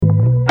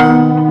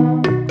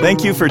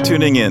Thank you for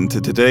tuning in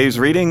to today's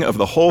reading of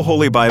the whole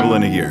Holy Bible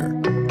in a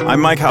year. I'm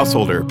Mike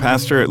Householder,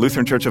 pastor at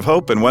Lutheran Church of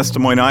Hope in West Des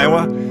Moines,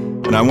 Iowa,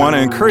 and I want to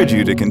encourage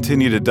you to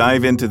continue to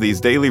dive into these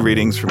daily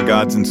readings from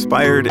God's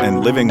inspired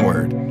and living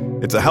Word.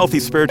 It's a healthy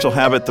spiritual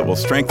habit that will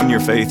strengthen your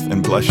faith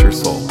and bless your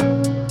soul.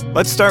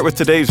 Let's start with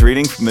today's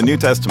reading from the New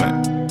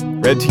Testament,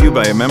 read to you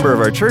by a member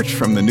of our church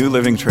from the New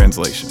Living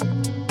Translation.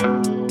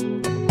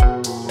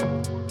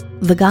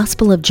 The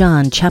Gospel of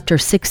John, chapter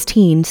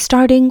 16,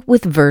 starting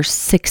with verse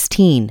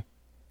 16.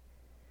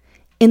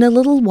 In a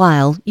little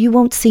while you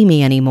won't see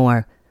me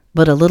anymore,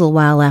 but a little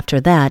while after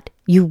that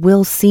you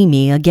will see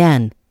me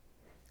again.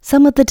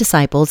 Some of the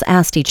disciples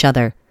asked each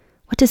other,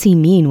 "What does he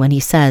mean when he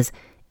says,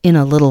 'In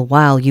a little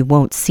while you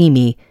won't see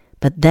me,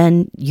 but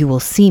then you will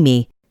see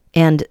me'?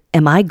 And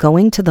am I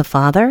going to the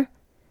Father?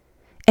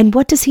 And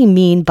what does he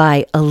mean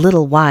by a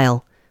little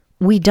while?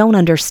 We don't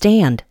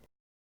understand."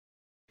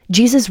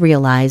 Jesus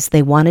realized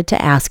they wanted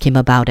to ask him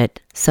about it,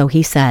 so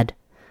he said,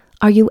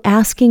 "Are you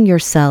asking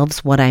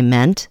yourselves what I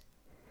meant?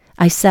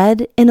 I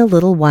said, 'In a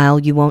little while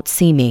you won't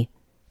see me,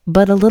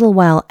 but a little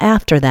while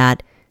after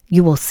that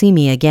you will see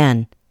me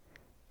again.'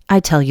 I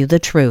tell you the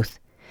truth.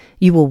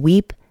 You will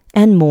weep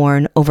and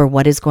mourn over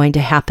what is going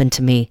to happen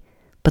to me,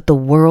 but the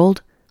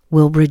world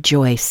will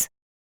rejoice.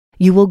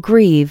 You will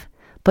grieve,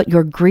 but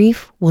your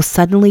grief will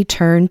suddenly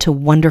turn to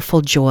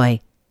wonderful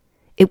joy.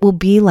 It will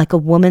be like a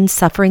woman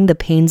suffering the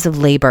pains of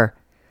labor.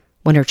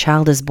 When her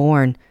child is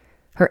born,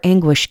 her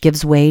anguish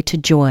gives way to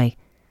joy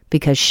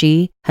because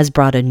she has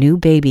brought a new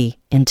baby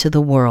into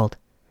the world.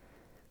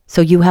 So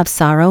you have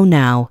sorrow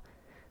now,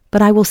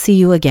 but I will see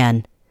you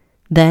again.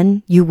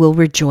 Then you will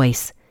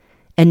rejoice,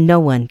 and no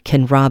one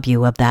can rob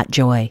you of that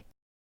joy.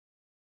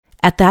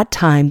 At that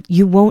time,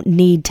 you won't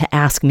need to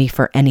ask me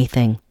for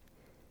anything.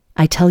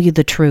 I tell you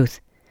the truth.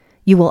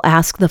 You will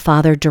ask the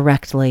Father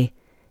directly,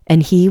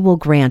 and he will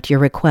grant your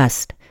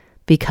request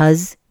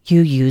because you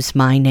use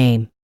my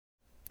name.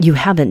 You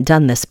haven't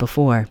done this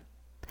before.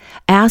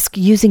 Ask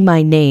using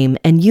my name,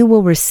 and you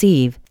will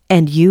receive,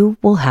 and you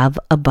will have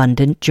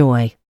abundant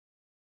joy.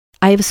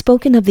 I have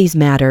spoken of these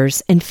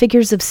matters in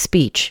figures of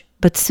speech,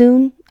 but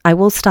soon I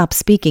will stop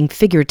speaking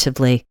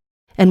figuratively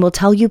and will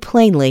tell you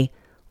plainly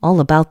all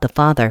about the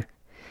Father.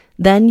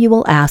 Then you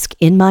will ask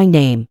in my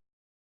name.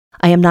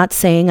 I am not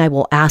saying I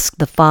will ask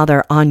the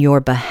Father on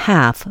your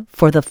behalf,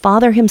 for the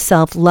Father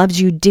himself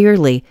loves you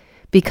dearly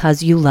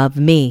because you love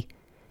me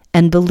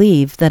and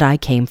believe that I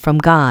came from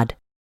God.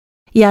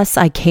 Yes,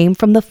 I came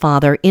from the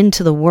Father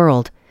into the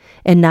world,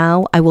 and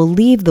now I will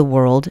leave the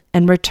world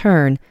and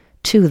return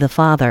to the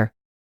Father."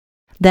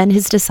 Then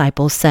his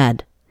disciples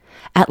said,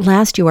 "At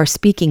last you are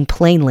speaking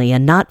plainly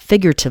and not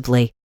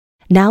figuratively.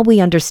 Now we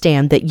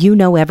understand that you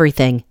know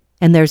everything,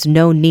 and there's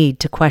no need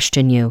to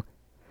question you.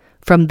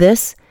 From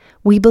this,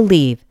 we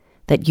believe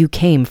that you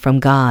came from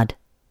God."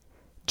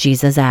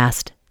 Jesus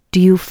asked, "Do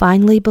you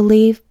finally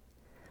believe?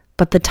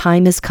 But the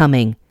time is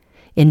coming.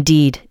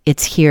 Indeed,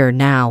 it's here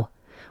now,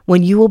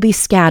 when you will be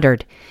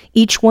scattered,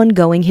 each one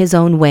going his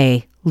own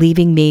way,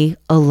 leaving me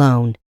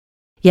alone.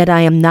 Yet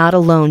I am not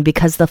alone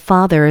because the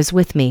Father is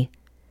with me.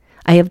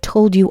 I have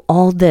told you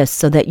all this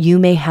so that you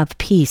may have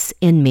peace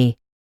in me.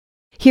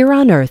 Here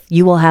on earth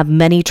you will have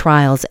many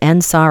trials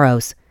and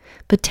sorrows,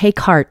 but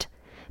take heart,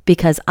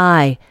 because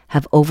I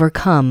have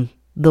overcome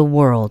the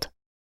world."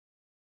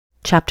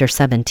 Chapter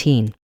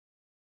 17.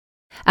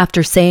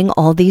 After saying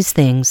all these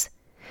things,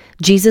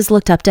 Jesus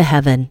looked up to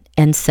heaven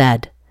and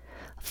said,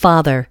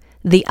 "Father,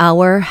 the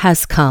hour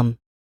has come.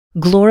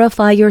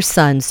 Glorify your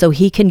Son so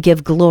he can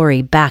give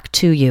glory back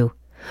to you.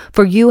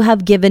 For you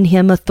have given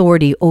him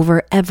authority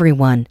over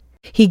everyone.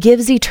 He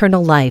gives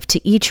eternal life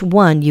to each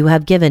one you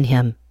have given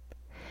him.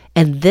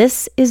 And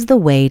this is the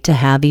way to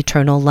have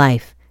eternal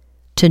life,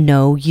 to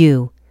know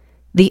you,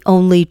 the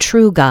only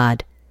true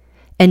God,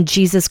 and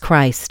Jesus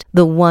Christ,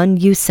 the one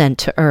you sent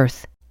to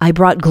earth. I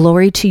brought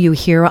glory to you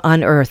here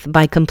on earth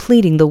by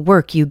completing the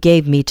work you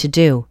gave me to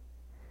do.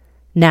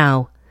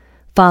 Now,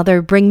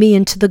 Father, bring me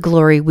into the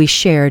glory we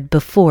shared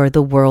before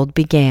the world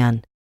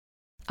began.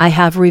 I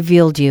have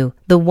revealed you,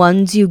 the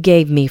ones you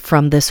gave me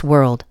from this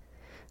world.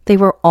 They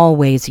were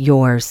always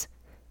yours.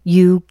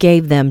 You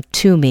gave them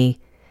to me,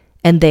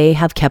 and they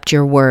have kept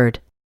your word.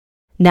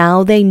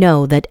 Now they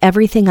know that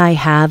everything I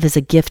have is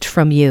a gift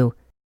from you,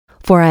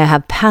 for I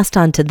have passed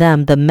on to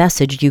them the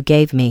message you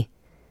gave me.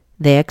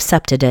 They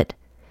accepted it,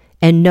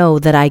 and know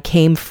that I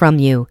came from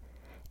you,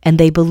 and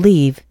they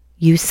believe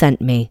you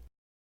sent me.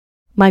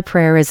 My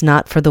prayer is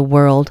not for the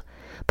world,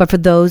 but for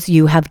those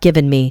you have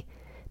given me,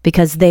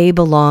 because they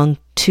belong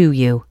to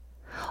you.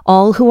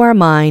 All who are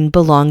mine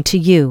belong to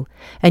you,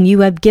 and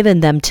you have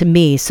given them to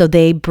me, so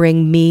they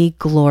bring me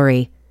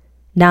glory.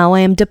 Now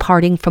I am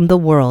departing from the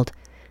world.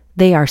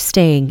 They are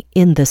staying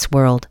in this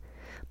world,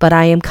 but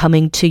I am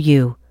coming to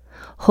you.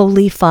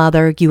 Holy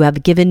Father, you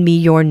have given me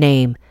your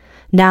name.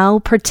 Now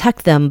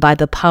protect them by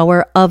the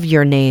power of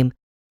your name,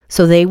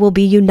 so they will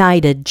be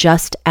united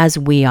just as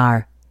we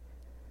are.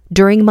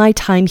 During my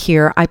time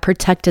here, I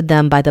protected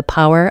them by the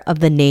power of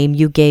the name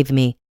you gave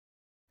me.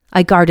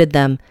 I guarded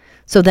them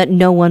so that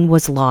no one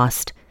was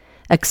lost,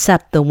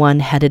 except the one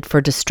headed for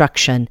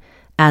destruction,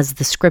 as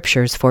the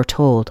Scriptures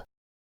foretold.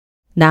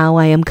 Now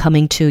I am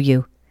coming to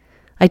you.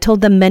 I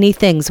told them many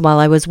things while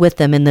I was with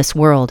them in this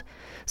world,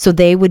 so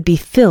they would be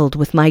filled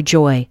with my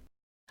joy.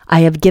 I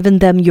have given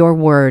them your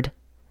word,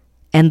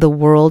 and the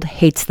world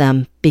hates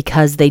them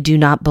because they do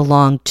not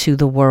belong to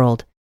the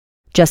world,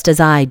 just as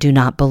I do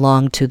not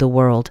belong to the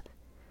world.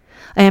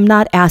 I am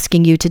not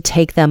asking you to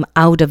take them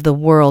out of the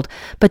world,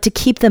 but to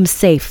keep them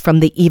safe from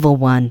the evil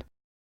one.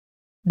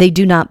 They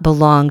do not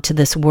belong to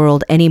this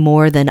world any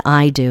more than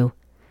I do.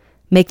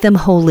 Make them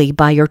holy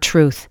by your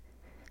truth.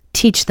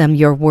 Teach them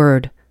your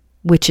word,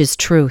 which is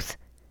truth.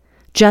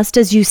 Just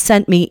as you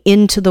sent me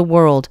into the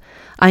world,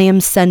 I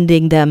am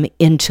sending them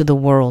into the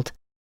world.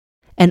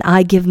 And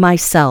I give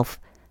myself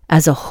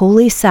as a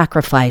holy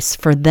sacrifice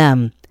for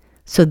them,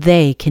 so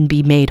they can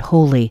be made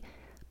holy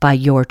by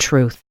your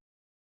truth.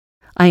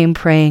 I am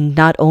praying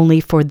not only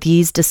for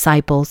these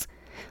disciples,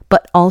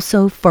 but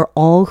also for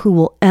all who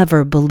will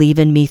ever believe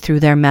in me through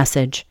their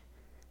message.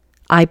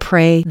 I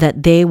pray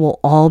that they will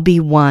all be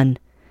one,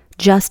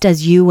 just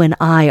as you and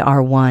I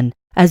are one.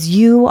 As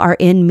you are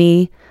in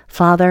me,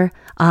 Father,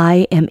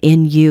 I am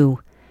in you,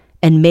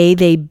 and may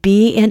they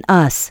be in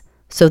us,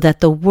 so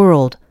that the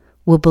world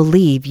will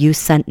believe you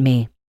sent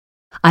me.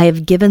 I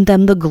have given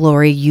them the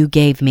glory you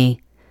gave me,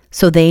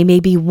 so they may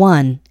be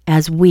one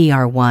as we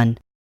are one.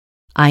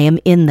 I am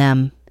in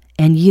them,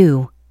 and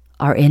you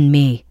are in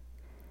me.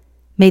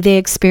 May they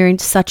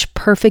experience such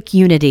perfect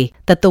unity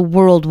that the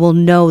world will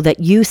know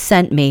that you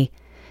sent me,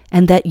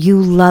 and that you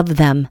love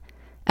them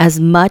as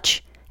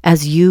much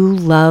as you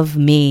love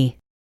me.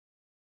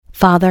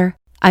 Father,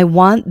 I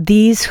want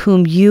these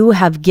whom you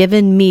have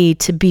given me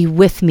to be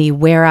with me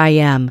where I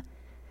am.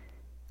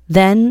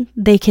 Then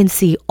they can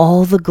see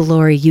all the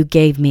glory you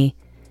gave me,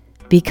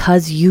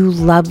 because you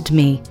loved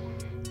me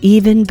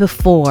even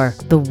before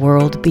the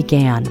world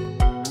began.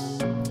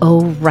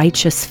 O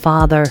righteous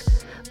Father,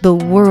 the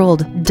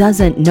world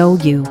doesn't know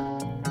you,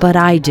 but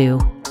I do,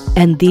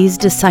 and these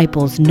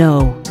disciples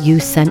know you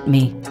sent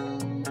me.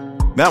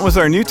 That was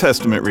our New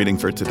Testament reading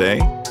for today.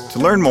 To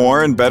learn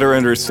more and better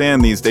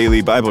understand these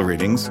daily Bible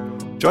readings,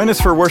 join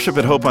us for Worship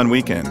at Hope on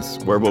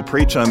weekends, where we'll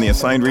preach on the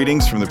assigned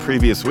readings from the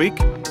previous week,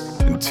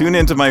 and tune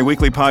into my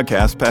weekly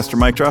podcast, Pastor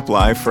Mike Drop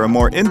Live, for a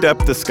more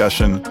in-depth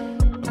discussion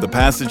of the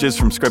passages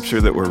from Scripture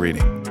that we're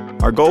reading.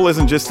 Our goal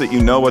isn't just that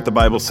you know what the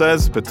Bible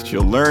says, but that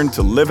you'll learn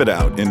to live it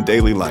out in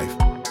daily life.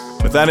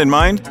 With that in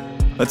mind,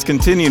 let's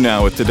continue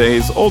now with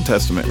today's Old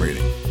Testament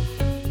reading.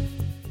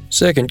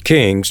 2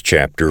 Kings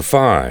chapter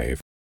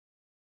 5.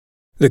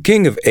 The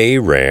king of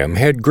Aram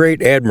had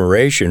great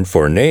admiration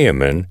for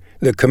Naaman,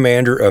 the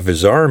commander of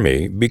his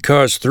army,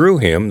 because through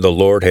him the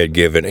Lord had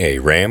given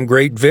Aram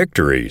great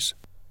victories.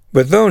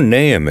 But though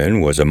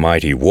Naaman was a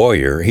mighty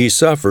warrior, he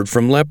suffered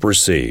from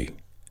leprosy.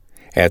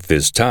 At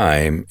this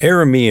time,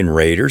 Aramean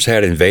raiders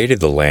had invaded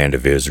the land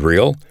of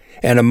Israel,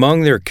 and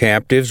among their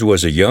captives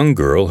was a young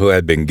girl who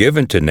had been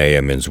given to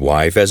Naaman's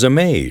wife as a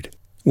maid.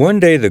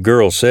 One day the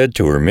girl said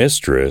to her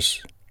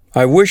mistress,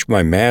 "I wish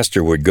my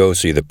master would go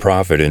see the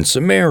prophet in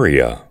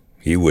Samaria.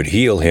 He would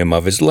heal him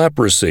of his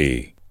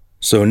leprosy."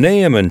 So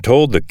Naaman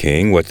told the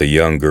king what the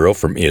young girl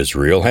from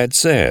Israel had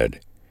said.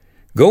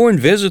 "Go and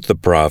visit the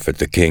prophet,"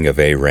 the king of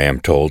Aram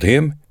told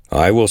him.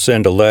 "I will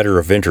send a letter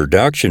of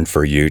introduction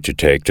for you to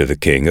take to the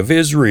king of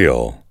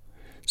Israel."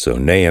 So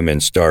Naaman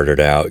started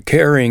out,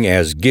 carrying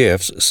as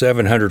gifts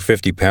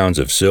 750 pounds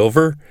of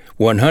silver,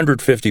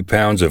 150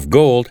 pounds of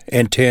gold,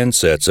 and 10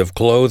 sets of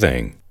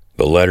clothing.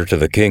 The letter to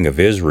the king of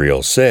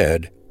Israel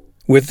said,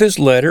 "With this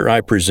letter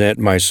I present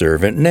my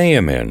servant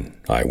Naaman.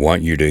 I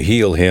want you to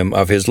heal him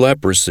of his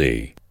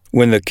leprosy."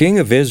 When the king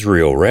of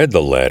Israel read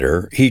the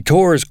letter, he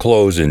tore his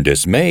clothes in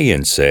dismay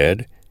and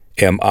said,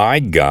 "Am I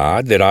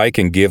God that I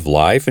can give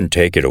life and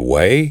take it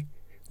away?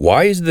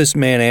 Why is this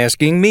man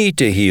asking me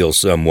to heal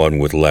someone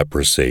with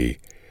leprosy?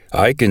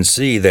 I can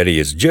see that he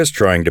is just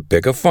trying to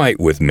pick a fight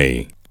with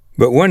me."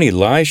 But when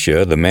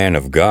Elisha, the man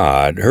of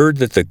God, heard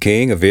that the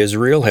king of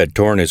Israel had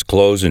torn his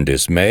clothes in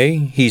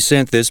dismay, he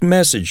sent this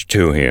message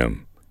to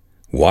him,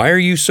 "Why are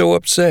you so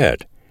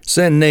upset?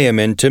 Send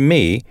Naaman to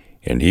me,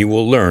 and he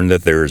will learn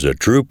that there is a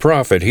true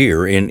prophet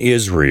here in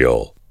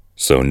Israel."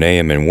 So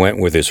Naaman went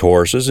with his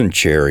horses and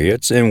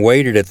chariots and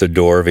waited at the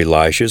door of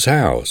Elisha's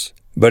house.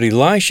 But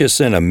Elisha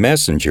sent a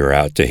messenger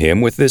out to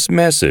him with this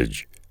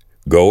message,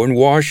 "Go and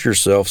wash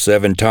yourself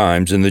 7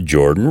 times in the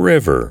Jordan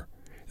River.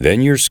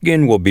 Then your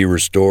skin will be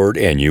restored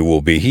and you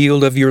will be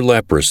healed of your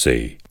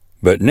leprosy."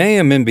 But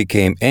Naaman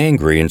became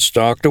angry and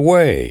stalked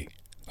away.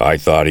 "I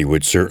thought he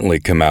would certainly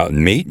come out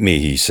and meet me,"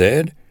 he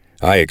said.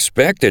 "I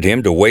expected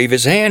him to wave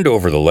his hand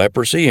over the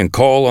leprosy and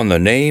call on the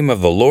name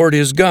of the Lord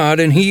his God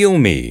and heal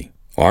me.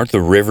 Aren't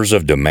the rivers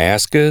of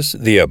Damascus,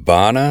 the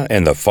Abana,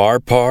 and the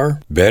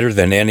Pharpar better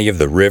than any of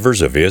the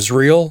rivers of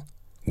Israel?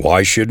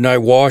 Why shouldn't I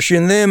wash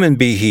in them and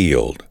be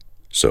healed?"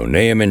 So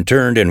Naaman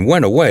turned and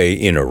went away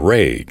in a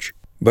rage.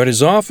 But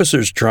his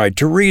officers tried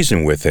to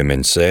reason with him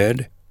and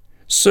said,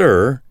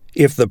 "Sir,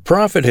 if the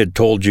prophet had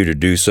told you to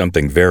do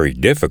something very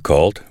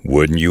difficult,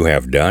 wouldn't you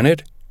have done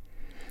it?"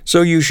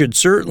 So you should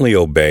certainly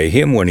obey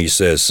him when he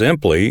says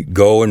simply,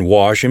 'Go and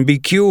wash and be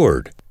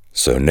cured.'"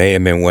 So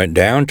Naaman went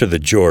down to the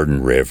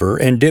Jordan River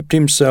and dipped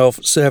himself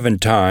 7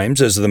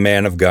 times as the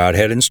man of God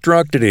had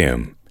instructed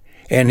him.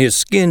 And his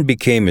skin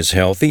became as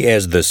healthy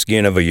as the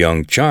skin of a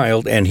young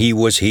child, and he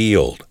was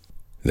healed.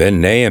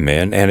 Then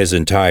Naaman and his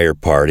entire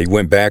party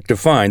went back to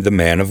find the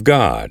man of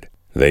God.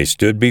 They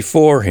stood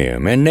before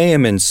him, and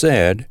Naaman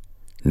said,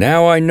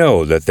 "Now I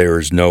know that there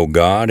is no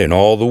God in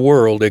all the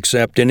world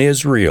except in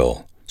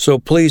Israel, so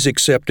please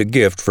accept a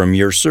gift from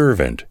your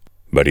servant."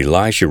 But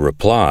Elisha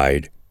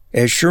replied,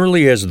 "As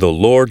surely as the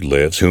Lord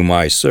lives whom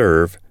I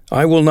serve,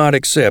 I will not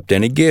accept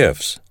any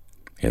gifts."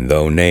 And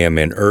though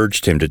Naaman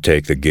urged him to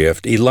take the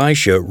gift,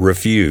 Elisha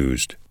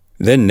refused.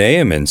 Then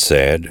Naaman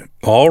said,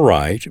 "All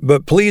right,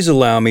 but please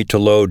allow me to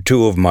load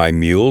 2 of my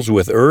mules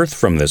with earth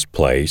from this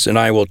place, and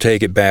I will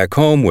take it back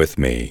home with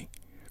me.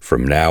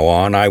 From now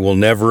on I will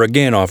never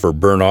again offer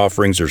burnt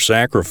offerings or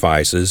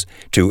sacrifices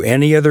to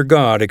any other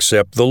god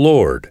except the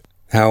Lord.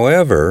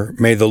 However,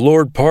 may the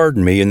Lord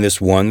pardon me in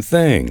this one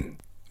thing.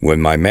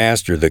 When my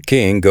master the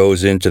king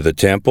goes into the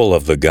temple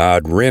of the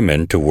god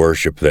Rimmon to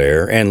worship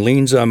there and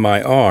leans on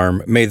my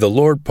arm, may the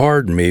Lord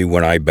pardon me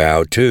when I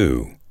bow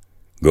too."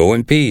 "Go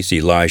in peace,"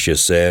 Elisha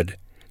said.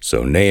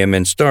 So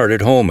Naaman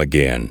started home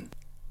again.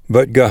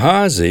 But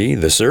Gehazi,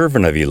 the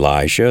servant of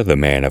Elisha, the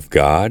man of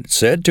God,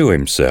 said to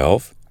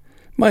himself,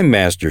 "My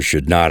master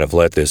should not have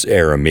let this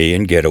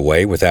Aramean get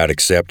away without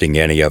accepting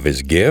any of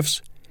his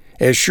gifts.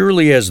 As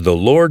surely as the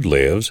Lord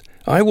lives,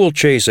 I will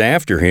chase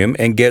after him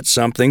and get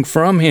something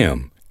from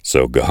him."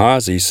 So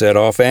Gehazi set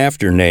off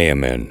after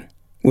Naaman.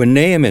 When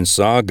Naaman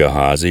saw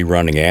Gehazi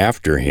running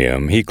after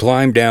him, he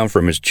climbed down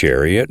from his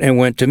chariot and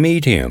went to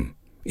meet him.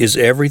 "Is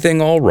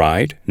everything all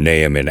right?"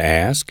 Naaman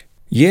asked.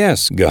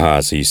 "Yes,"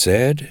 Gehazi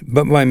said,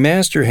 "but my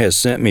master has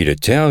sent me to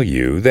tell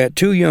you that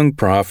 2 young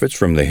prophets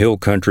from the hill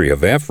country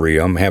of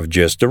Ephraim have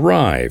just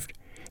arrived.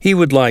 He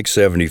would like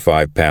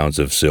 75 pounds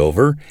of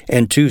silver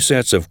and 2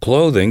 sets of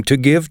clothing to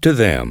give to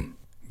them."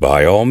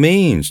 "By all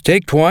means,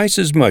 take twice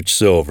as much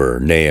silver,"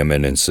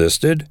 Naaman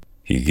insisted.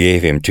 He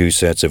gave him 2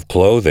 sets of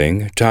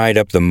clothing, tied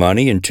up the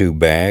money in 2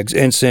 bags,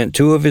 and sent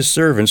 2 of his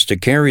servants to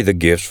carry the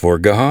gifts for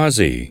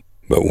Gehazi.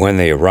 But when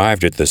they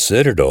arrived at the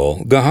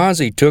citadel,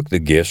 Gehazi took the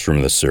gifts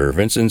from the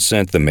servants and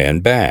sent the men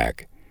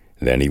back.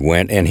 Then he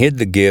went and hid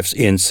the gifts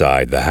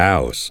inside the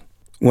house.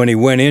 When he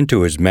went in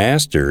to his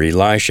master,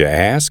 Elisha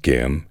asked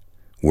him,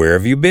 "Where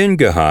have you been,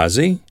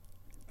 Gehazi?"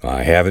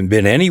 "I haven't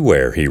been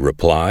anywhere," he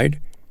replied.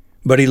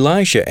 But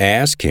Elisha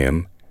asked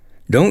him,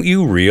 "Don't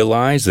you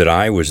realize that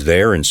I was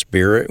there in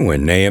spirit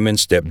when Naaman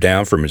stepped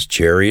down from his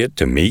chariot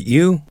to meet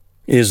you?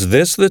 Is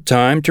this the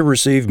time to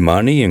receive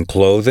money and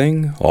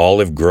clothing,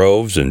 olive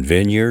groves and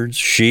vineyards,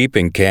 sheep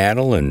and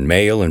cattle and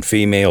male and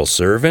female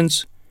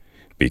servants?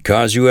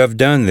 Because you have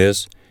done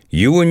this,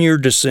 you and your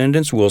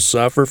descendants will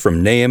suffer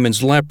from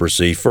Naaman's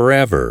leprosy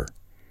forever."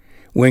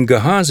 When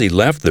Gehazi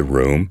left the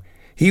room,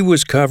 he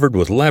was covered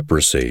with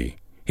leprosy.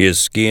 His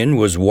skin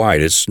was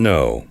white as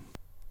snow.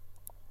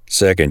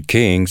 2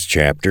 Kings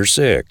chapter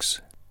 6.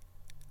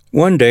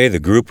 One day the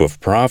group of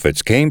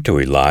prophets came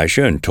to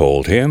Elisha and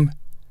told him,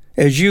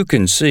 "As you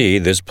can see,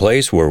 this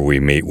place where we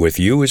meet with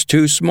you is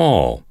too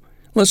small.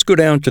 Let's go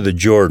down to the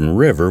Jordan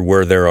River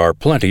where there are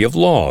plenty of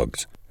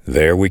logs.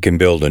 There we can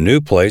build a new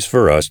place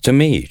for us to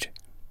meet."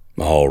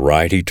 "All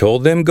right," he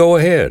told them, "go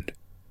ahead."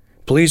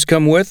 "Please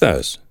come with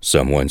us,"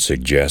 someone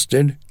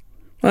suggested.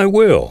 "I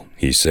will,"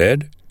 he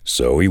said.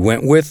 So he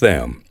went with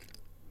them.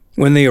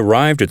 When they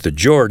arrived at the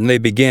Jordan, they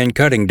began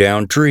cutting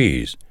down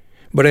trees.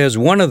 But as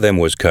one of them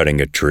was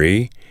cutting a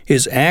tree,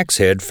 his axe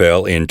head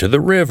fell into the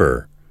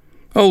river.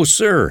 "Oh,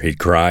 sir," he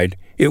cried,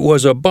 "it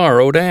was a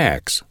borrowed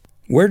axe."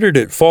 "Where did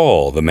it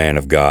fall?" the man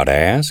of God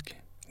asked.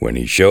 When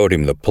he showed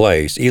him the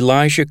place,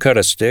 Elisha cut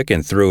a stick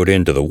and threw it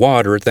into the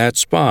water at that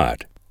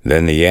spot.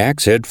 Then the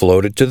axe head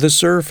floated to the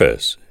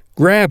surface.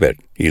 "Grab it,"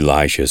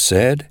 Elisha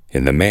said,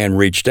 and the man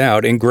reached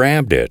out and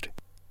grabbed it.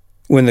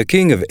 When the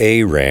king of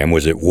Aram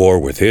was at war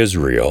with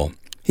Israel,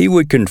 he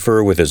would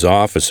confer with his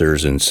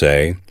officers and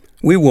say,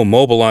 "We will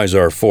mobilize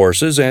our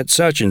forces at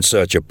such and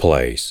such a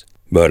place."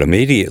 But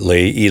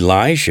immediately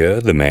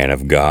Elisha, the man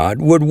of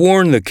God, would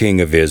warn the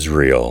king of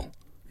Israel,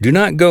 "Do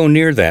not go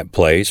near that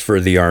place, for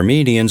the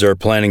Arameans are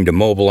planning to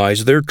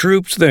mobilize their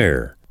troops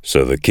there."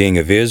 So the king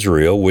of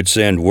Israel would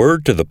send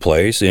word to the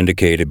place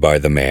indicated by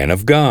the man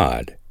of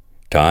God.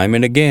 Time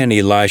and again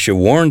Elisha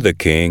warned the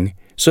king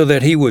so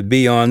that he would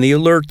be on the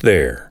alert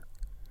there.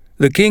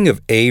 The king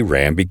of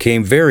Aram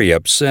became very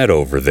upset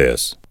over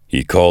this.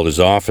 He called his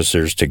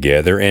officers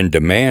together and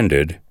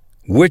demanded,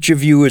 "Which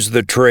of you is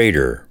the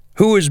traitor?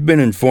 Who has been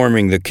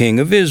informing the king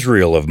of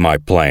Israel of my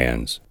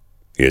plans?"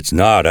 "It's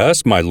not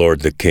us, my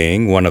lord the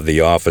king," one of the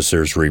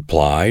officers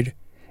replied.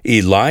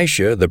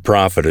 "Elisha, the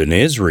prophet in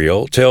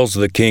Israel, tells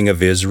the king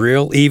of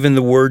Israel even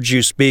the words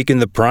you speak in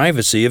the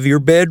privacy of your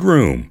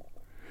bedroom."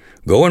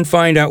 "Go and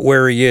find out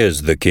where he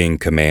is," the king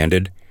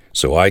commanded,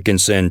 "so I can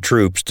send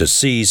troops to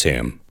seize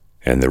him."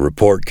 And the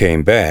report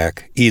came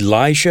back,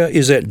 "Elisha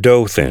is at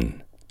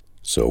Dothan."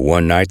 So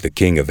one night the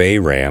king of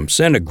Aram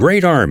sent a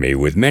great army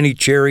with many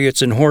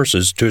chariots and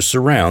horses to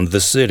surround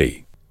the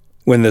city.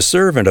 When the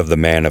servant of the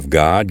man of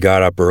God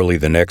got up early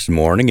the next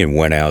morning and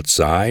went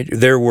outside,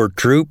 there were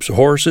troops,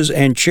 horses,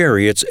 and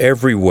chariots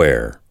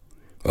everywhere.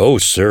 "Oh,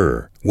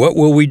 sir, what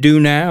will we do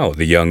now?"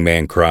 the young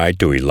man cried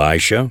to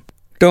Elisha.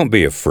 "Don't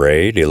be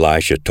afraid,"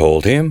 Elisha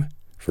told him,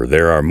 "for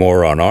there are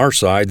more on our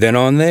side than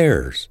on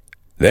theirs."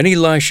 Then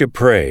Elisha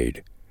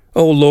prayed,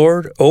 "O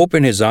Lord,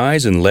 open his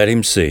eyes and let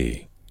him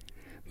see."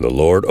 The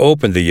Lord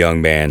opened the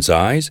young man's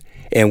eyes,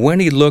 and when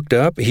he looked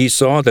up, he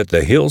saw that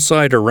the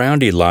hillside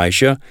around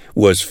Elisha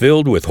was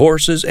filled with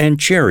horses and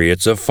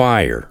chariots of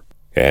fire.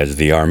 As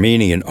the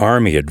Aramean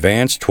army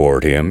advanced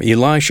toward him,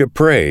 Elisha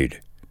prayed,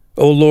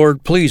 "O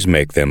Lord, please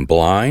make them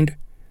blind."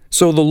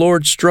 So the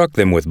Lord struck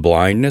them with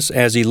blindness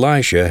as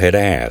Elisha had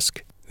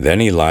asked. Then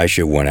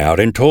Elisha went out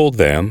and told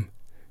them,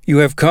 "You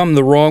have come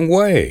the wrong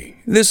way.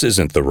 This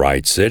isn't the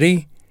right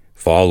city.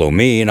 Follow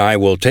me, and I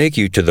will take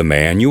you to the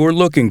man you are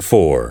looking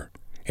for."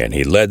 And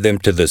he led them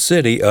to the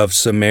city of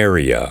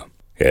Samaria.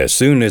 As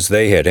soon as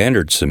they had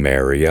entered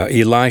Samaria,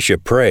 Elisha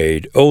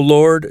prayed, "O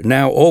Lord,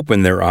 now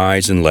open their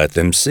eyes and let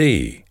them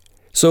see."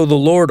 So the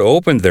Lord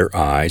opened their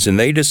eyes, and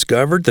they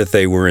discovered that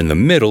they were in the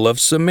middle of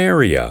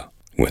Samaria.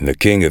 When the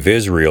king of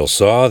Israel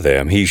saw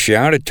them, he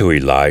shouted to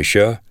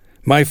Elisha,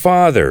 "My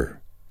father,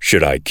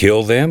 should I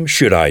kill them?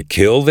 Should I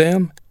kill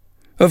them?"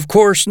 "Of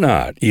course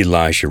not,"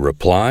 Elisha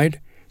replied.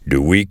 "Do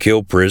we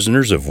kill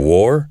prisoners of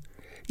war?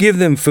 Give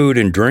them food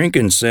and drink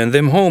and send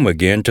them home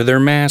again to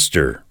their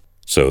master."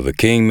 So the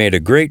king made a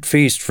great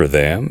feast for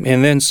them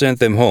and then sent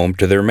them home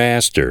to their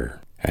master.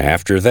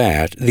 After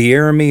that, the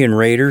Aramean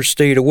raiders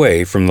stayed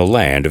away from the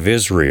land of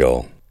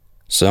Israel.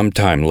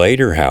 Sometime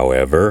later,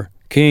 however,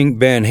 King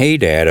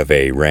Ben-Hadad of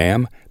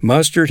Aram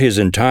mustered his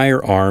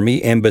entire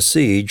army and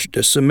besieged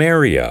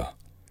Samaria.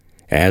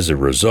 As a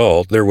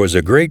result, there was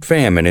a great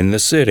famine in the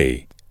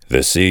city.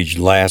 The siege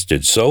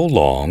lasted so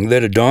long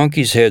that a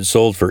donkey's head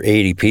sold for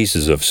 80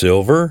 pieces of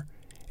silver,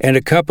 and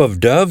a cup of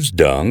dove's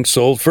dung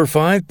sold for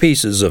 5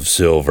 pieces of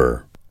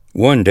silver.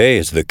 One day,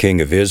 as the king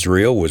of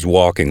Israel was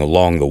walking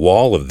along the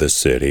wall of the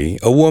city,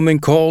 a woman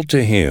called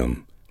to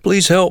him,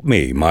 "Please help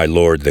me, my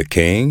lord the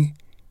king."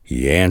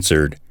 He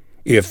answered,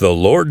 "If the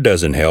Lord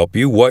doesn't help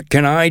you, what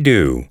can I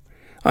do?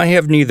 I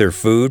have neither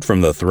food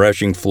from the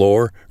threshing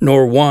floor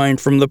nor wine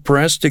from the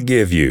press to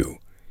give you."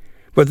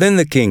 But then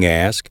the king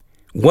asked,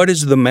 "What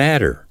is the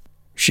matter?"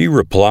 She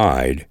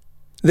replied,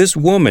 "This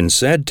woman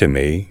said to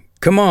me,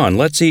 'Come on,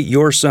 let's eat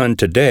your son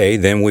today,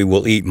 then we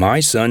will eat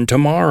my son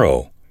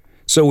tomorrow.'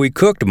 So we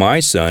cooked my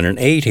son and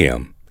ate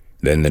him.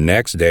 Then the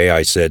next day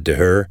I said to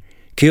her,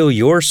 'Kill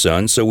your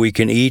son so we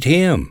can eat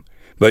him.'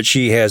 But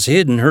she has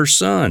hidden her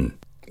son."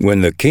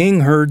 When the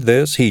king heard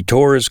this, he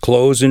tore his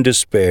clothes in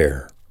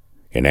despair.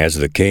 And as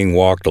the king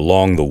walked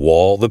along the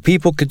wall, the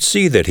people could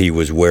see that he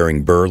was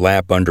wearing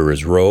burlap under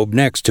his robe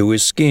next to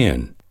his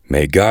skin.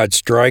 "May God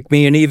strike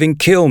me and even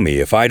kill me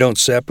if I don't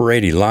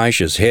separate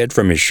Elisha's head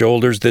from his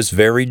shoulders this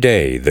very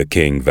day," the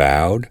king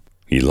vowed.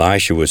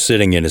 Elisha was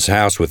sitting in his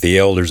house with the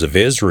elders of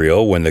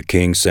Israel when the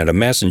king sent a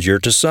messenger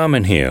to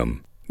summon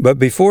him. But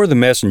before the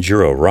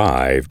messenger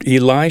arrived,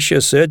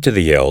 Elisha said to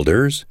the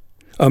elders,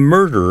 "A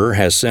murderer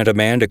has sent a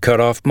man to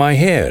cut off my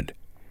head.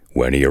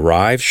 When he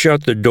arrives,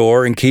 shut the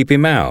door and keep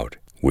him out.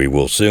 We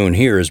will soon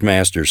hear his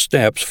master's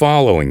steps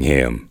following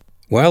him."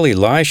 While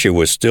Elisha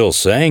was still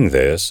saying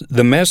this,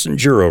 the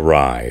messenger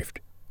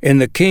arrived,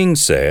 and the king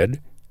said,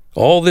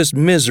 "All this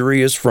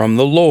misery is from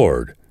the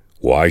Lord.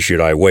 Why should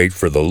I wait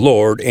for the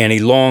Lord any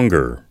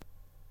longer?"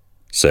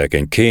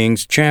 2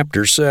 Kings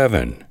chapter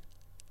 7.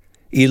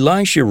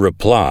 Elisha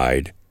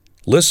replied,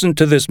 "Listen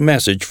to this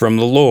message from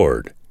the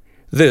Lord.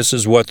 This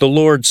is what the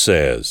Lord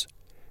says.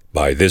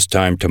 By this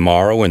time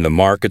tomorrow in the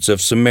markets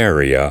of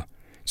Samaria,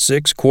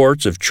 6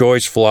 quarts of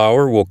choice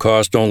flour will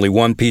cost only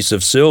 1 piece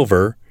of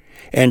silver,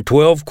 and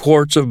 12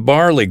 quarts of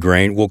barley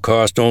grain will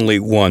cost only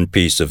 1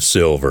 piece of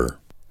silver."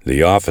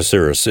 The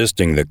officer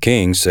assisting the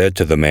king said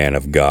to the man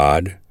of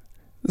God,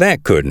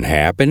 "That couldn't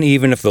happen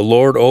even if the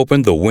Lord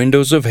opened the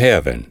windows of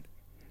heaven."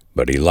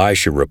 But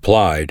Elisha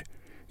replied,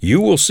 "You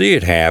will see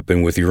it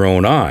happen with your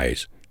own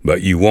eyes,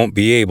 but you won't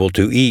be able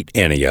to eat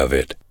any of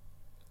it."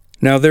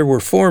 Now there were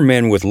 4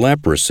 men with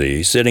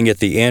leprosy sitting at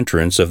the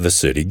entrance of the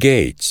city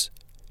gates.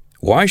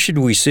 "Why should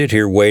we sit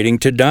here waiting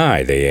to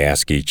die?" they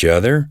asked each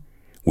other.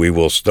 "We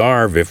will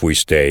starve if we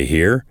stay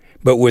here,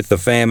 but with the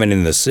famine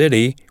in the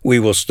city, we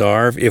will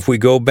starve if we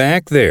go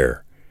back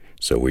there.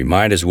 So we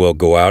might as well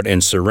go out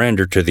and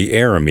surrender to the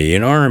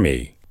Aramean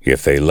army.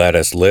 If they let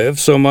us live,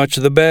 so much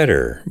the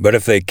better, but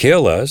if they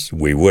kill us,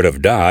 we would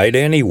have died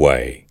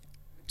anyway."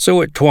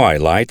 So at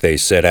twilight they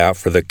set out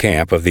for the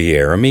camp of the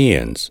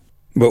Arameans.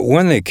 But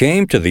when they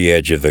came to the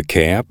edge of the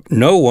camp,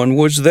 no one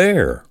was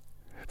there.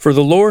 For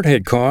the Lord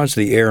had caused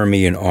the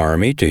Aramean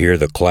army to hear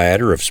the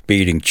clatter of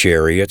speeding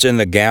chariots and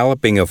the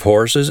galloping of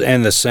horses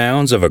and the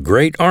sounds of a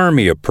great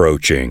army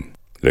approaching.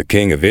 "The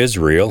king of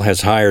Israel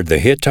has hired the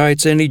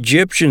Hittites and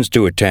Egyptians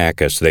to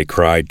attack us," they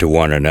cried to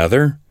one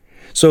another.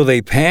 So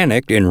they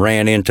panicked and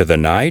ran into the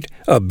night,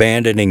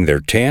 abandoning their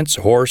tents,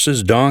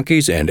 horses,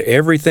 donkeys, and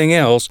everything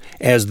else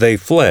as they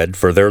fled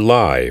for their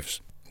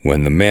lives.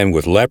 When the men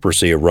with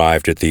leprosy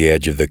arrived at the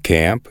edge of the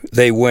camp,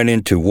 they went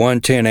into one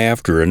tent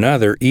after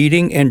another,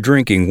 eating and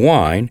drinking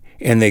wine,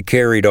 and they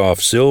carried off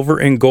silver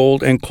and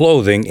gold and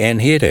clothing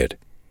and hid it.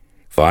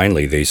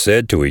 Finally they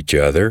said to each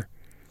other,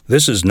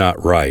 "This is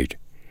not right.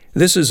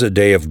 This is a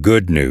day of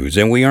good news,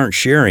 and we aren't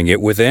sharing it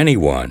with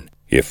anyone.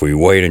 If we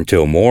wait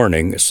until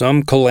morning,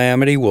 some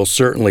calamity will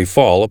certainly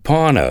fall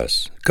upon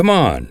us. Come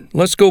on,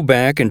 let's go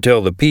back and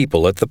tell the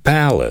people at the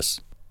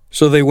palace."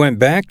 So they went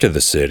back to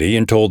the city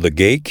and told the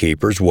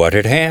gatekeepers what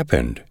had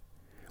happened.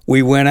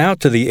 "We went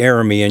out to the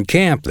Aramean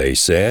camp," they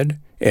said,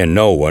 "and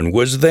no one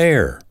was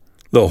there.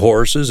 The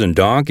horses and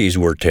donkeys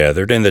were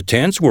tethered and the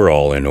tents were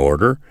all in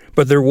order,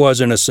 but there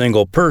wasn't a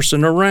single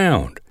person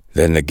around."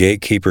 Then the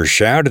gatekeepers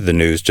shouted the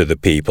news to the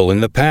people in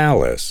the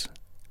palace.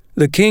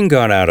 The king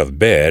got out of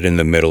bed in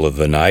the middle of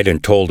the night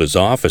and told his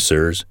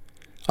officers,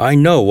 "I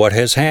know what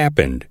has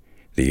happened.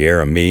 The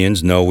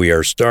Arameans know we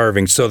are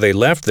starving, so they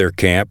left their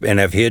camp and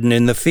have hidden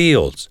in the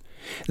fields.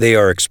 They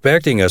are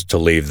expecting us to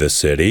leave the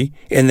city,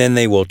 and then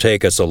they will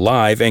take us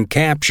alive and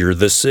capture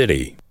the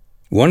city."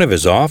 One of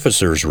his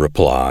officers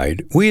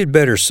replied, "We had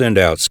better send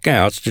out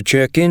scouts to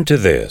check into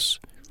this.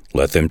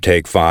 Let them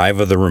take 5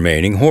 of the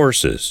remaining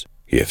horses.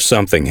 If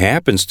something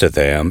happens to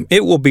them,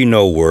 it will be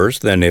no worse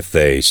than if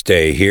they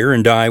stay here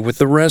and die with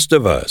the rest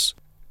of us."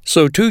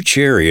 So 2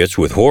 chariots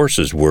with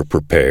horses were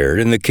prepared,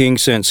 and the king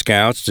sent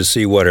scouts to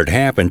see what had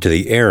happened to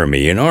the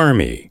Aramean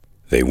army.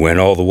 They went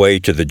all the way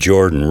to the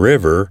Jordan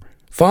River,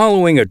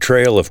 following a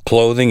trail of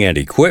clothing and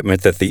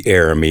equipment that the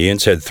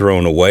Arameans had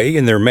thrown away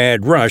in their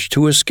mad rush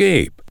to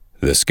escape.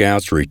 The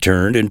scouts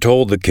returned and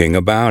told the king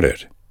about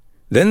it.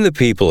 Then the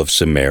people of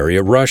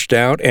Samaria rushed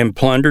out and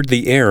plundered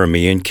the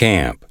Aramean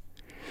camp.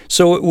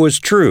 So it was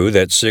true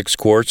that 6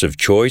 quarts of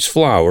choice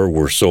flour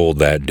were sold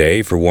that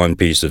day for 1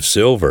 piece of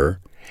silver,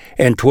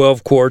 and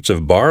 12 quarts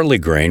of barley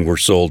grain were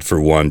sold for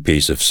 1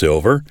 piece of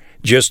silver,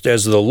 just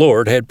as the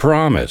Lord had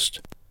promised.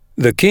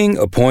 The king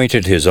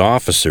appointed his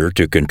officer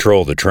to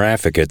control the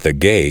traffic at the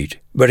gate,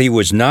 but he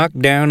was knocked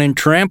down and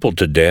trampled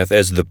to death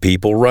as the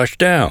people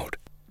rushed out.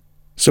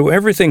 So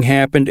everything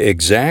happened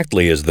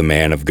exactly as the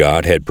man of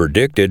God had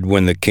predicted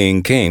when the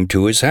king came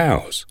to his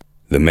house.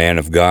 The man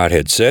of God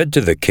had said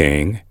to the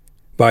king,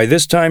 "By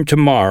this time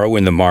tomorrow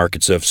in the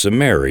markets of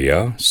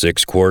Samaria,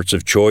 6 quarts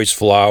of choice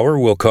flour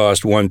will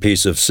cost 1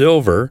 piece of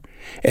silver,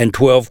 and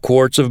 12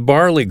 quarts of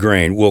barley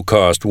grain will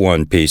cost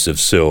 1 piece of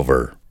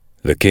silver."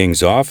 The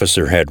king's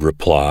officer had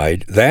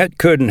replied, "That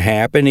couldn't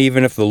happen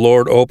even if the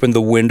Lord opened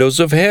the windows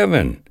of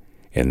heaven."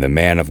 And the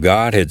man of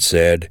God had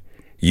said,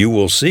 "You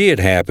will see it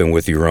happen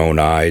with your own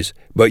eyes,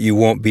 but you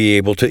won't be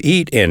able to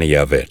eat any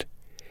of it."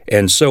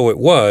 And so it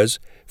was,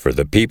 for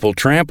the people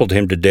trampled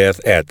him to death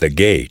at the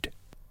gate.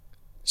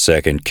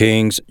 2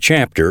 Kings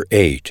chapter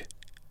 8.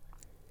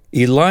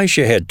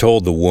 Elisha had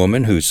told the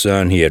woman whose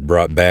son he had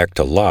brought back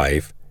to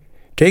life,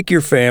 "Take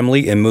your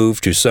family and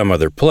move to some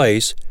other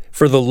place,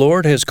 for the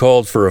Lord has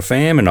called for a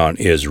famine on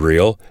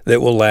Israel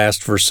that will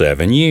last for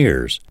 7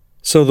 years."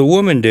 So the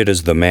woman did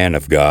as the man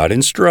of God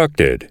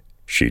instructed.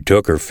 She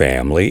took her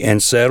family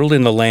and settled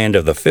in the land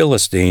of the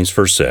Philistines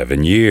for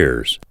 7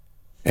 years.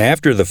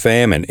 After the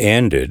famine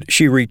ended,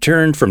 she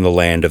returned from the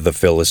land of the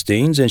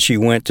Philistines, and she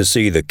went to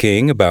see the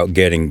king about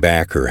getting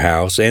back her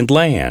house and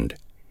land.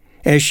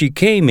 As she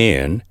came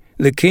in,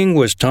 the king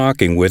was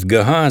talking with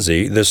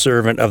Gehazi, the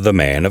servant of the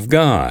man of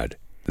God.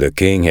 The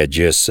king had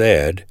just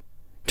said,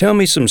 "Tell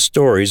me some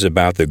stories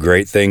about the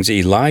great things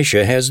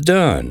Elisha has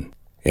done."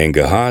 And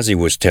Gehazi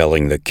was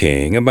telling the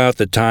king about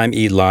the time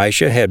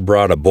Elisha had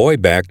brought a boy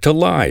back to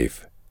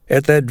life.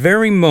 At that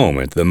very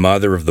moment, the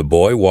mother of the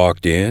boy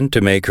walked in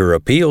to make her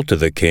appeal to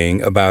the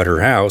king about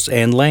her house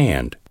and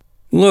land.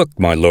 "Look,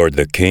 my lord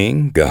the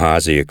king,"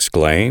 Gehazi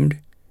exclaimed,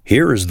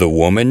 "here is the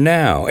woman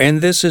now,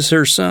 and this is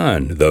her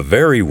son, the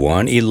very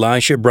one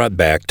Elisha brought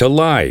back to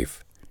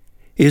life."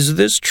 "Is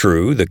this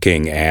true?" the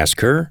king asked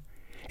her,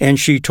 and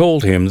she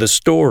told him the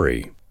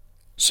story.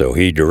 So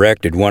he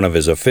directed one of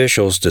his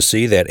officials to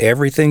see that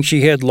everything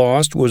she had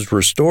lost was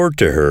restored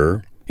to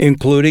her,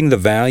 including the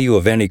value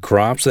of any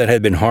crops that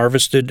had been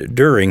harvested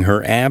during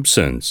her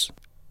absence.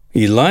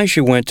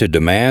 Elisha went to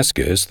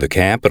Damascus, the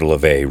capital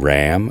of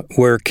Aram,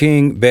 where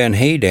King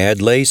Ben-Hadad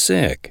lay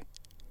sick.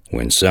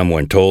 When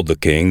someone told the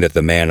king that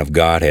the man of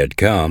God had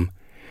come,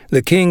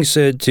 the king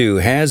said to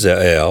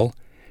Hazael,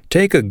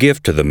 "Take a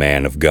gift to the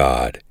man of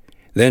God.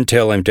 Then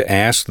tell him to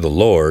ask the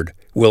Lord,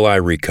 'Will I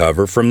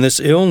recover from this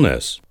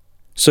illness?'"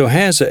 So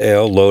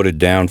Hazael loaded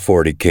down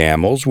 40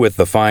 camels with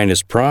the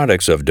finest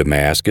products of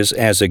Damascus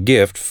as a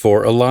gift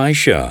for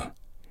Elisha.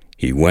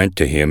 He went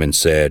to him and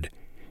said,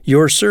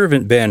 "Your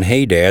servant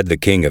Ben-Hadad, the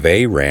king of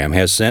Aram,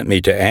 has sent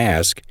me to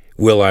ask,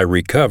 'Will I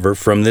recover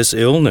from this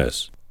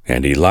illness?'"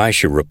 And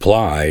Elisha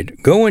replied,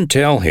 "Go and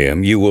tell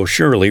him you will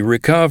surely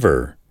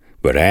recover.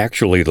 But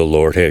actually the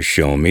Lord has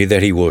shown me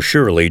that he will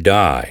surely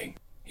die."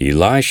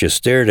 Elisha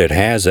stared at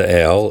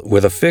Hazael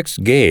with a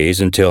fixed gaze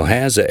until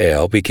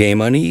Hazael became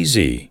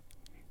uneasy.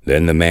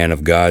 Then the man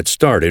of God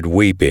started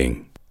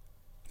weeping.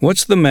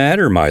 "What's the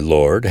matter, my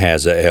lord?"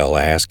 Hazael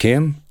asked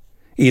him.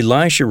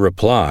 Elisha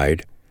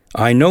replied,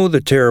 "I know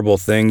the terrible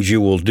things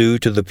you will do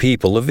to the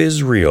people of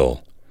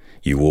Israel.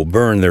 You will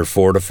burn their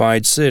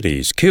fortified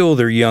cities, kill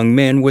their young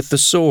men with the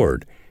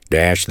sword,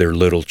 dash their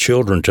little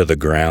children to the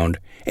ground,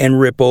 and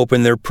rip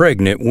open their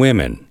pregnant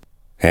women."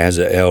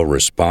 Hazael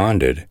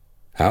responded,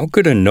 "How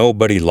could a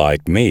nobody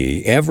like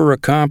me ever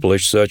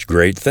accomplish such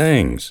great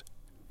things?"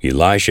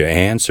 Elisha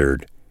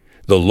answered,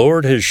 "The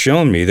Lord has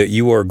shown me that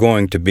you are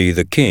going to be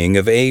the king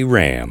of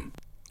Aram."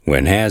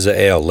 When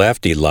Hazael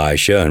left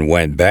Elisha and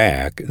went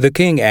back, the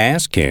king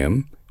asked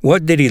him,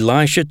 "What did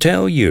Elisha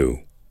tell you?"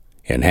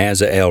 And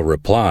Hazael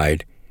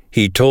replied,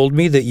 "He told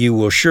me that you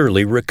will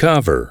surely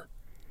recover."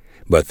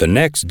 But the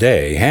next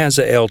day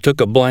Hazael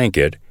took a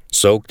blanket,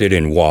 soaked it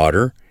in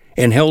water,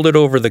 and held it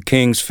over the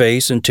king's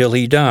face until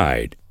he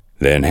died.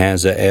 Then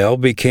Hazael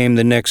became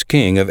the next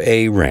king of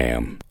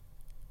Aram.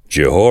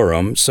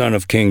 Jehoram, son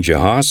of King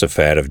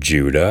Jehoshaphat of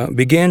Judah,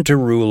 began to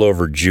rule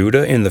over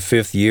Judah in the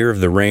 5th year of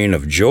the reign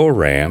of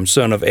Joram,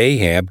 son of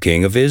Ahab,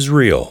 king of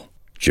Israel.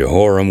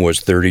 Jehoram was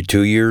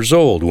 32 years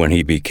old when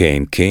he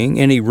became king,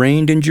 and he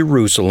reigned in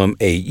Jerusalem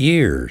 8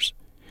 years.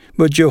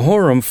 But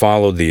Jehoram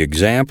followed the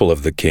example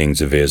of the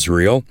kings of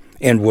Israel,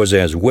 and was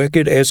as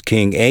wicked as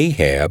King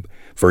Ahab,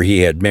 for he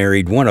had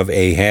married one of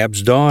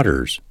Ahab's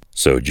daughters.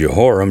 So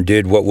Jehoram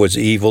did what was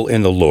evil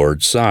in the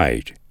Lord's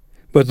sight.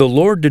 But the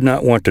Lord did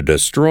not want to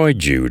destroy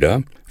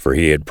Judah, for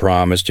he had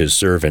promised his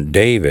servant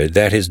David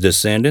that his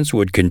descendants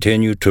would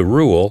continue to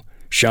rule,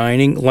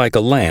 shining like a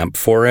lamp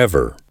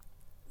forever.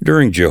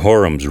 During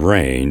Jehoram's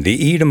reign,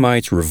 the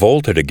Edomites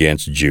revolted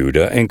against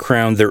Judah and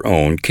crowned their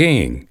own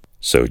king.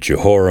 So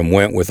Jehoram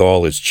went with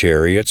all his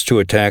chariots to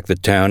attack the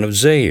town of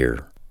Zair.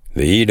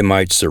 The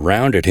Edomites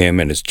surrounded him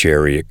and his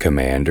chariot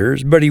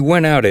commanders, but he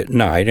went out at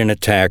night and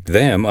attacked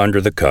them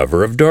under the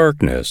cover of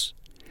darkness.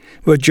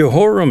 But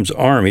Jehoram's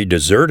army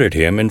deserted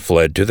him and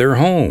fled to their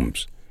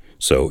homes.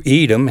 So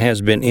Edom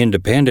has been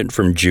independent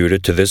from Judah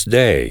to this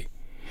day.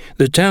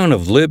 The town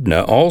of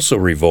Libnah also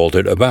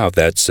revolted about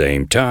that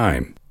same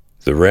time.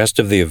 The rest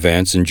of the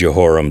events in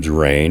Jehoram's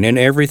reign and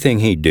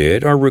everything he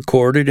did are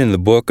recorded in the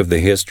book of the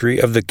history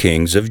of the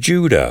kings of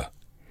Judah.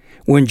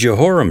 When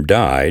Jehoram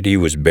died, he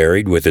was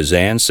buried with his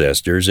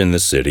ancestors in the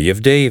city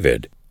of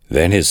David.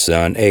 Then his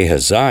son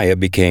Ahaziah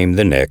became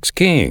the next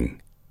king.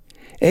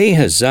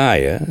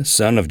 Ahaziah,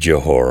 son of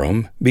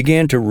Jehoram,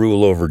 began to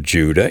rule over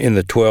Judah in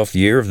the 12th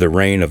year of the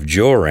reign of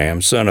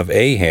Joram, son of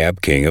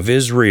Ahab, king of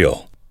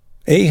Israel.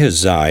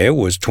 Ahaziah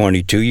was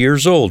 22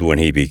 years old when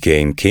he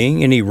became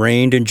king, and he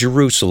reigned in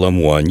Jerusalem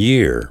 1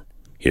 year.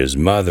 His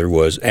mother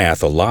was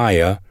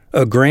Athaliah,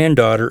 a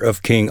granddaughter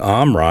of King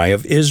Omri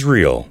of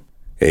Israel.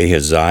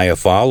 Ahaziah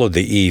followed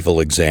the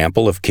evil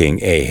example of King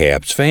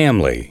Ahab's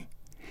family.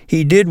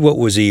 He did what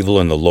was evil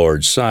in the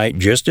Lord's sight,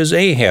 just as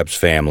Ahab's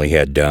family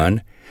had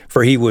done,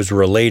 for he was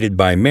related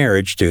by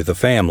marriage to the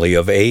family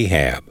of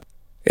Ahab.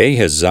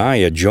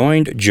 Ahaziah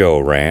joined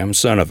Joram,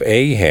 son of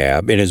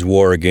Ahab, in his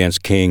war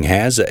against King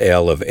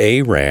Hazael of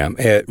Aram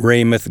at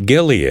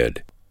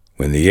Ramoth-Gilead.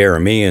 When the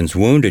Arameans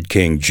wounded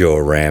King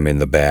Joram in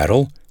the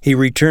battle, he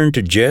returned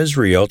to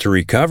Jezreel to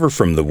recover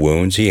from the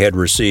wounds he had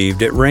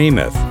received at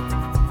Ramoth.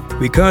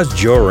 Because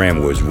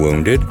Joram was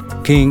wounded,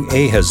 King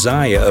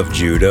Ahaziah of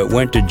Judah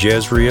went to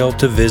Jezreel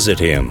to visit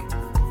him.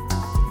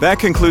 That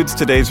concludes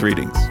today's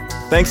readings.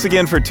 Thanks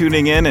again for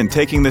tuning in and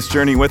taking this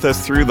journey with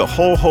us through the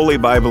whole Holy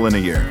Bible in a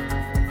year.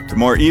 To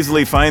more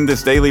easily find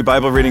this daily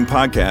Bible reading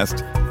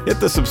podcast,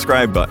 hit the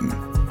subscribe button.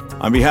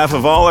 On behalf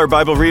of all our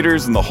Bible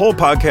readers and the whole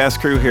podcast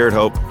crew here at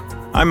Hope,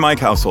 I'm Mike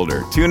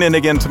Householder. Tune in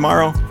again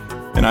tomorrow,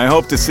 and I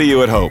hope to see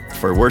you at Hope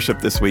for worship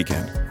this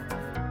weekend.